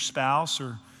 you and your spouse,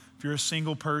 or if you're a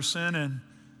single person, and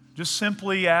just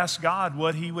simply ask God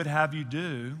what He would have you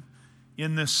do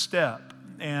in this step.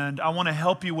 And I want to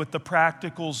help you with the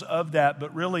practicals of that,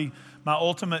 but really my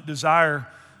ultimate desire,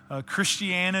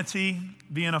 Christianity,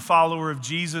 being a follower of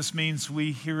Jesus, means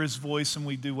we hear His voice and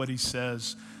we do what He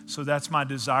says. So that's my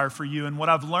desire for you. And what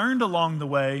I've learned along the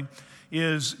way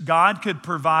is God could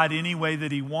provide any way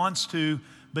that He wants to,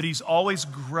 but He's always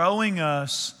growing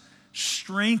us,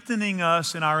 strengthening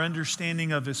us in our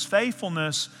understanding of His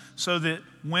faithfulness so that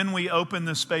when we open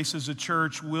this space as a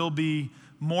church, we'll be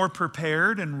more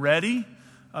prepared and ready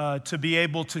to be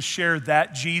able to share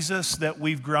that Jesus that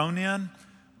we've grown in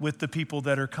with the people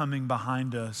that are coming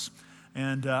behind us.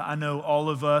 And I know all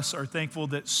of us are thankful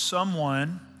that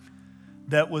someone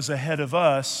that was ahead of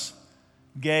us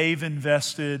gave,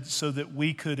 invested so that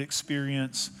we could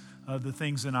experience the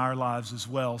things in our lives as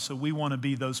well. So we want to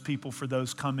be those people for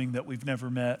those coming that we've never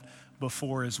met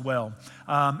before as well.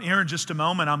 Here in just a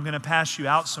moment, I'm going to pass you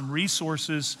out some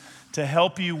resources to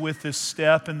help you with this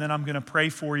step, and then I'm going to pray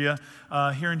for you.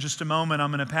 Here in just a moment,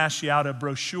 I'm going to pass you out a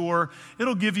brochure.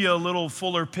 It'll give you a little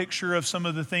fuller picture of some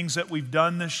of the things that we've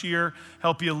done this year,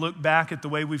 help you look back at the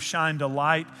way we've shined a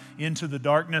light into the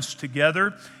darkness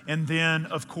together. And then,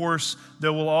 of course,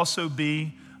 there will also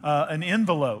be an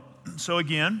envelope. So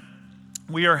again,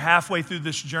 we are halfway through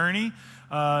this journey.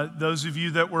 Those of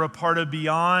you that were a part of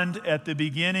Beyond at the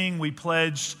beginning, we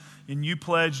pledged, and you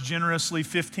pledged generously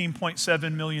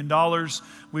 $15.7 million.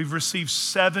 We've received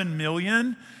 $7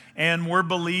 million, and we're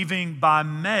believing by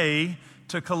May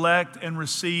to collect and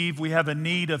receive. We have a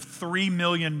need of $3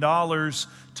 million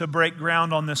to break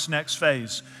ground on this next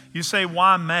phase. You say,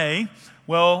 why May?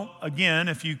 Well, again,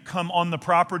 if you come on the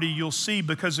property, you'll see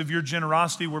because of your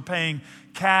generosity, we're paying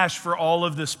cash for all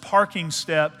of this parking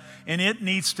step, and it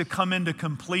needs to come into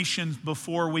completion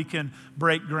before we can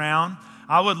break ground.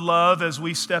 I would love, as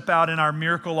we step out in our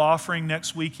miracle offering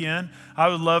next weekend, I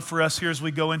would love for us here as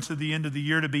we go into the end of the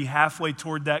year to be halfway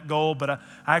toward that goal, but I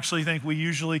actually think we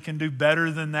usually can do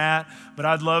better than that. But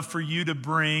I'd love for you to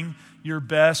bring your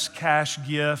best cash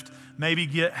gift, maybe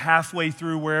get halfway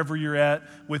through wherever you're at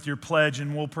with your pledge,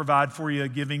 and we'll provide for you a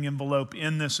giving envelope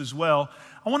in this as well.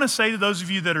 I want to say to those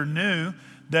of you that are new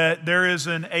that there is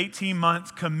an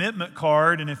 18-month commitment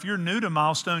card, and if you're new to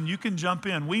Milestone, you can jump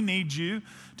in. We need you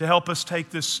to help us take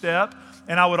this step.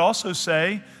 And I would also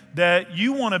say that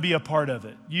you want to be a part of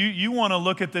it. You want to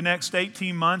look at the next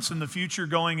 18 months in the future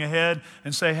going ahead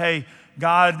and say, hey,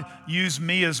 God used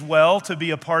me as well to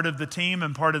be a part of the team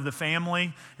and part of the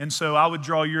family. And so I would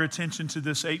draw your attention to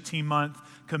this 18-month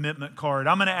commitment card.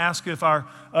 I'm going to ask if our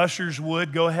ushers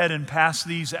would go ahead and pass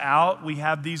these out. We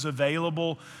have these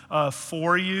available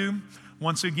for you.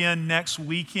 Once again, next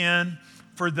weekend,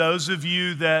 for those of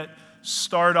you that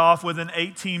start off with an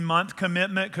 18-month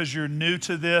commitment because you're new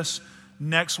to this,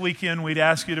 next weekend we'd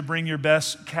ask you to bring your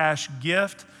best cash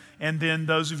gift. And then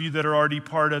those of you that are already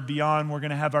part of Beyond, we're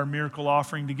going to have our miracle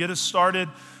offering to get us started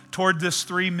toward this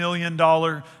 $3 million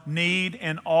need.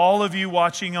 And all of you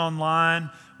watching online,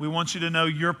 we want you to know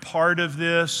you're part of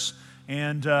this.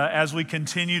 And as we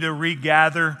continue to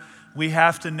regather, we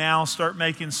have to now start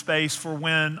making space for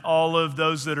when all of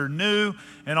those that are new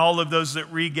and all of those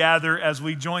that regather, as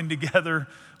we join together,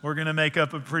 we're going to make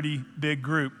up a pretty big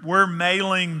group. We're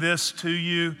mailing this to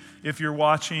you if you're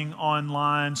watching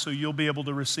online, so you'll be able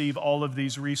to receive all of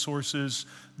these resources,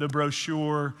 the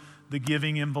brochure, the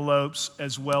giving envelopes,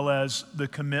 as well as the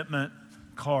commitment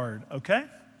card, okay?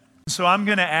 So I'm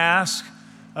going to ask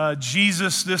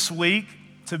Jesus this week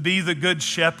to be the good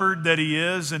shepherd that he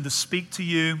is and to speak to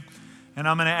you. And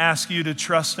I'm going to ask you to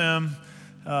trust him,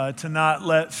 to not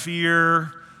let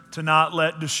fear, to not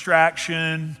let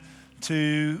distraction,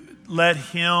 to let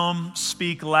him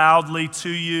speak loudly to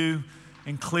you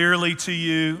and clearly to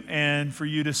you, and for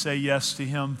you to say yes to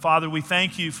him. Father, we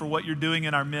thank you for what you're doing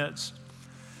in our midst.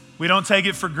 We don't take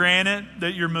it for granted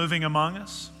that you're moving among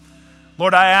us.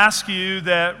 Lord, I ask you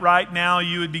that right now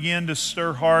you would begin to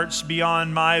stir hearts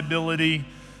beyond my ability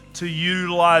to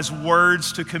utilize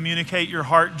words to communicate your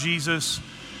heart, Jesus.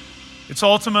 It's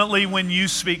ultimately when you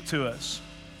speak to us.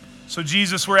 So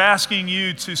Jesus, we're asking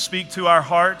you to speak to our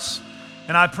hearts.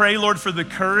 And I pray, Lord, for the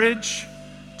courage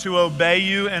to obey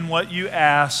you and what you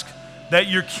ask, that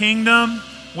your kingdom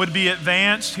would be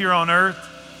advanced here on earth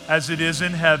as it is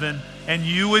in heaven, and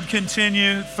you would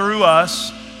continue through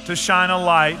us to shine a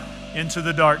light into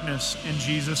the darkness. In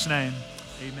Jesus' name,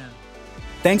 amen.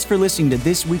 Thanks for listening to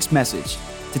this week's message.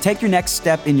 To take your next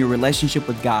step in your relationship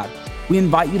with God, we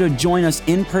invite you to join us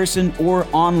in person or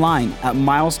online at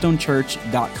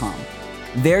milestonechurch.com.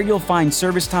 There you'll find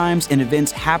service times and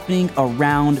events happening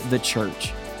around the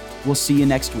church. We'll see you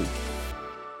next week.